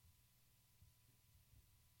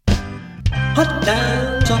Hot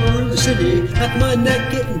down, summer in the city, back of my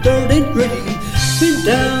neck getting dirt and gritty. Been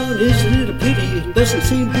down, isn't it a pity? Doesn't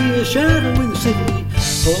seem to be a shadow in the city.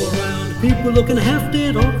 All around, people looking half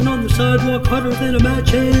dead, walking on the sidewalk harder than a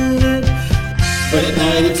match head. But at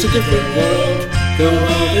night it's a different world. Go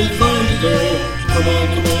out and find a girl. Come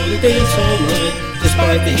on and dance all night.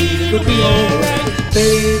 Despite the heat, it'll be alright.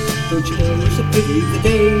 Babe, don't you know it's a pity the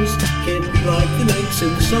days can't be like the nights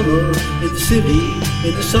in the summer, in the city,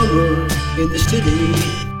 in the summer, in the city.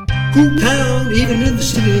 Cool town, even in the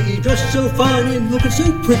city, dressed so fine and looking so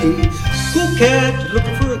pretty. Cool cat,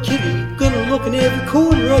 looking for a kitty, gonna look in every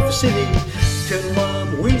corner of the city. Till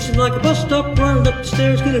I'm wheezing like a bus stop, running up the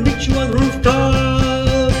stairs, gonna meet you on the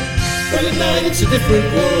rooftop. But at night it's a different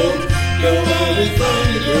world. Go out and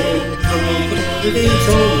find a girl. Come on and dance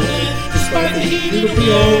all night. Despite the heat, it'll be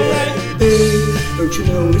alright. Babe, don't you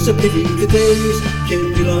know it's a pity the days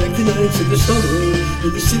can't be like the nights in the summer,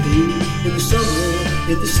 in the city, in the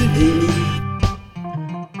summer, in the city.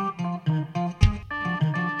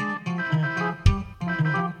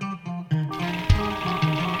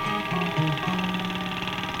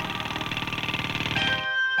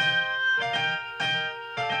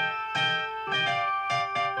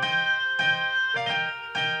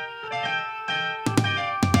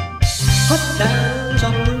 Hot down,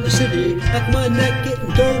 summer in the city, back of my neck getting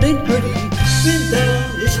dirt and gritty. Been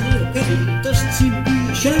down, isn't it a pity? Doesn't seem to be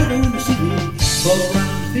a shadow in the city. All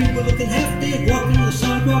around, people looking half dead, walking on the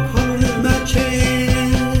sidewalk harder than a match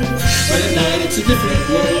head. But at night it's a different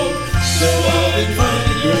world. Go out and find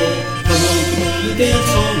a girl. Come on and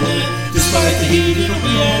dance all night. Despite the heat, it'll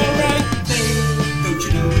be alright. Babe, don't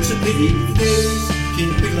you know it's a pity the days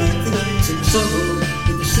can't be like the nights in the summer,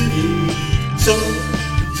 in the city, summer,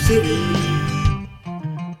 in the city.